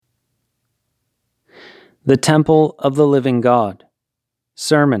The Temple of the Living God.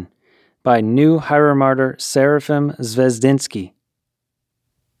 Sermon by new hieromartyr Seraphim Zvezdinski.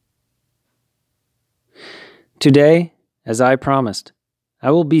 Today, as I promised,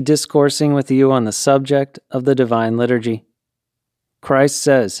 I will be discoursing with you on the subject of the Divine Liturgy. Christ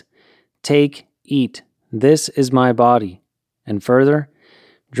says, "Take, eat, this is my body," and further,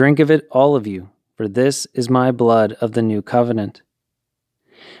 "Drink of it, all of you, for this is my blood of the new covenant."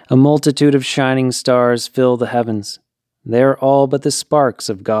 A multitude of shining stars fill the heavens. They are all but the sparks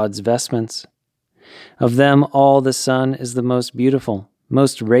of God's vestments. Of them all the sun is the most beautiful,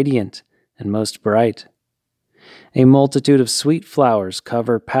 most radiant, and most bright. A multitude of sweet flowers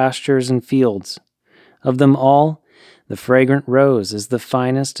cover pastures and fields. Of them all, the fragrant rose is the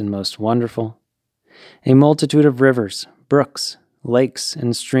finest and most wonderful. A multitude of rivers, brooks, lakes,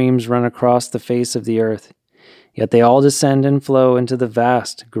 and streams run across the face of the earth. Yet they all descend and flow into the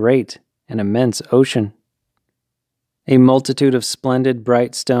vast, great, and immense ocean. A multitude of splendid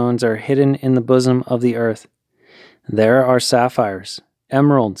bright stones are hidden in the bosom of the earth. There are sapphires,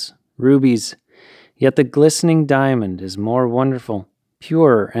 emeralds, rubies, yet the glistening diamond is more wonderful,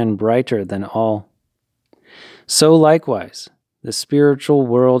 purer, and brighter than all. So likewise, the spiritual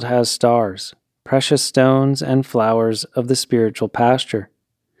world has stars, precious stones, and flowers of the spiritual pasture.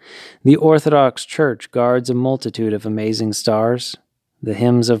 The Orthodox Church guards a multitude of amazing stars, the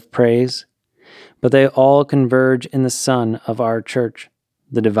hymns of praise, but they all converge in the Son of our Church,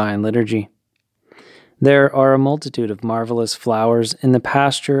 the Divine Liturgy. There are a multitude of marvelous flowers in the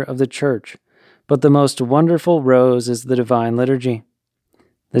pasture of the Church, but the most wonderful rose is the Divine Liturgy.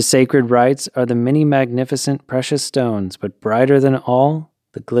 The sacred rites are the many magnificent precious stones, but brighter than all,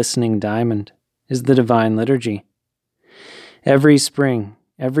 the glistening diamond, is the Divine Liturgy. Every spring,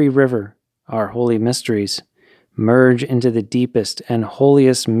 every river, our holy mysteries, merge into the deepest and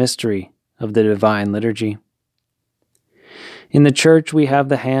holiest mystery of the Divine Liturgy. In the Church we have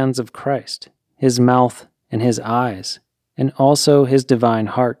the hands of Christ, his mouth and his eyes, and also his divine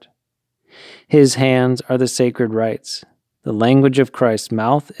heart. His hands are the sacred rites. The language of Christ's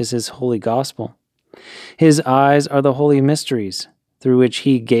mouth is his holy gospel. His eyes are the holy mysteries through which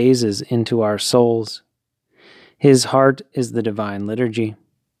he gazes into our souls. His heart is the Divine Liturgy.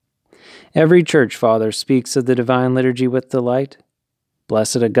 Every church father speaks of the Divine Liturgy with delight.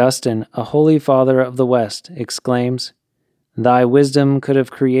 Blessed Augustine, a holy father of the West, exclaims, "Thy wisdom could have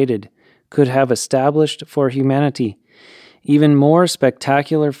created, could have established for humanity even more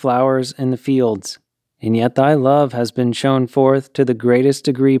spectacular flowers in the fields, and yet thy love has been shown forth to the greatest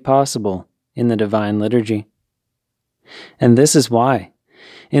degree possible in the Divine Liturgy." And this is why.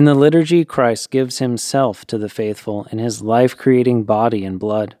 In the liturgy, Christ gives himself to the faithful in his life-creating body and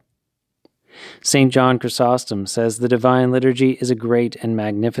blood. St. John Chrysostom says the Divine Liturgy is a great and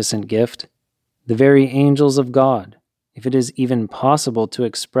magnificent gift. The very angels of God, if it is even possible to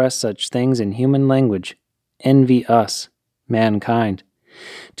express such things in human language, envy us, mankind,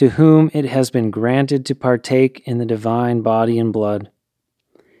 to whom it has been granted to partake in the divine body and blood.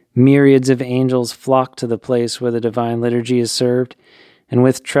 Myriads of angels flock to the place where the Divine Liturgy is served, and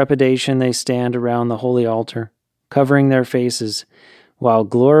with trepidation they stand around the holy altar, covering their faces, while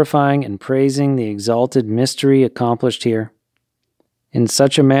glorifying and praising the exalted mystery accomplished here. In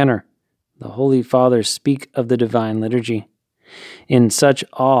such a manner, the Holy Fathers speak of the Divine Liturgy. In such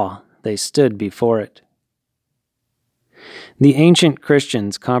awe they stood before it. The ancient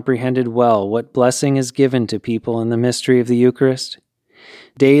Christians comprehended well what blessing is given to people in the mystery of the Eucharist.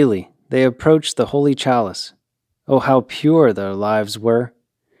 Daily they approached the holy chalice. Oh, how pure their lives were!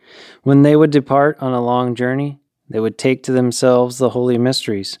 When they would depart on a long journey, they would take to themselves the holy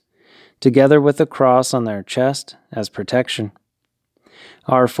mysteries, together with the cross on their chest as protection.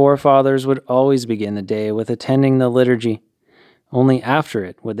 Our forefathers would always begin the day with attending the liturgy. Only after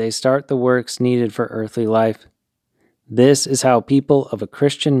it would they start the works needed for earthly life. This is how people of a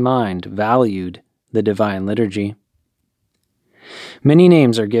Christian mind valued the Divine Liturgy. Many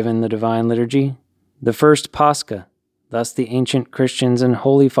names are given the Divine Liturgy. The first Pascha, thus the ancient Christians and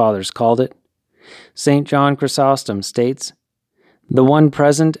holy fathers called it. St. John Chrysostom states, "The one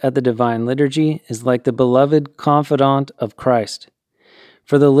present at the Divine Liturgy is like the beloved confidant of Christ.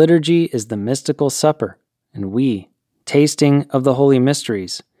 For the liturgy is the mystical supper, and we, tasting of the holy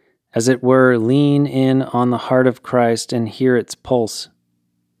mysteries, as it were, lean in on the heart of Christ and hear its pulse."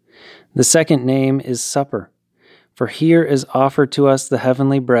 The second name is supper, for here is offered to us the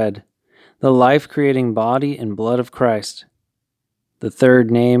heavenly bread, the life-creating body and blood of Christ. The third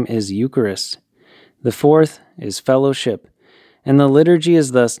name is Eucharist. The fourth is fellowship, and the liturgy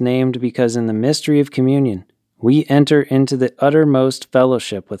is thus named because in the mystery of communion we enter into the uttermost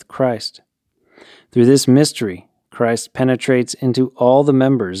fellowship with Christ. Through this mystery, Christ penetrates into all the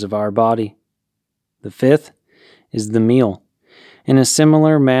members of our body. The fifth is the meal, in a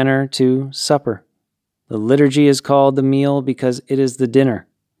similar manner to supper. The liturgy is called the meal because it is the dinner,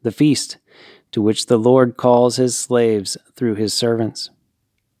 the feast, to which the Lord calls his slaves through his servants.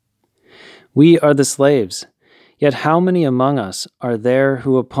 We are the slaves, yet how many among us are there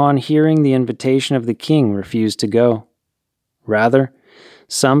who upon hearing the invitation of the king refuse to go? Rather,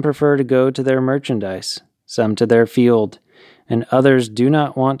 some prefer to go to their merchandise, some to their field, and others do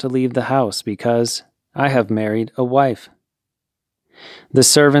not want to leave the house because I have married a wife. The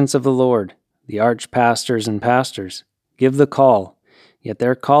servants of the Lord, the archpastors and pastors, give the call, yet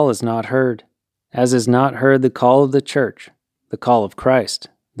their call is not heard, as is not heard the call of the church, the call of Christ,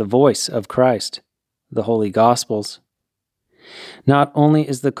 the voice of Christ, the Holy Gospels. Not only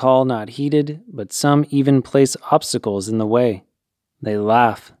is the call not heeded, but some even place obstacles in the way. They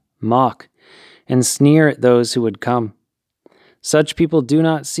laugh, mock, and sneer at those who would come. Such people do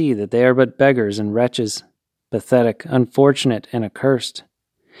not see that they are but beggars and wretches, pathetic, unfortunate, and accursed.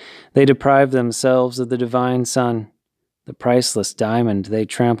 They deprive themselves of the divine Son, the priceless diamond they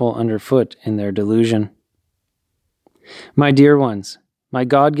trample underfoot in their delusion. My dear ones, my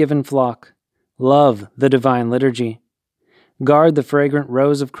God-given flock, love the divine liturgy. Guard the fragrant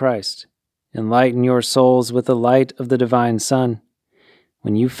rose of Christ. Enlighten your souls with the light of the divine Son.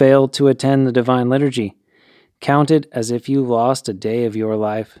 When you fail to attend the divine liturgy, count it as if you lost a day of your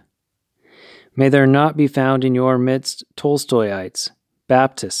life. May there not be found in your midst Tolstoyites,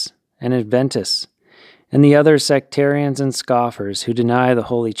 Baptists, and Adventists, and the other sectarians and scoffers who deny the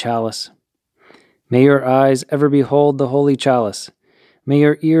holy chalice. May your eyes ever behold the holy chalice. May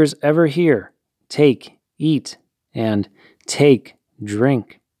your ears ever hear, take, eat, and take,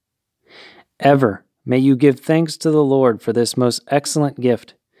 drink. Ever may you give thanks to the Lord for this most excellent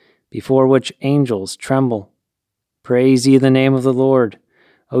gift, before which angels tremble. Praise ye the name of the Lord.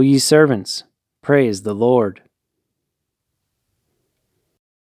 O ye servants, praise the Lord.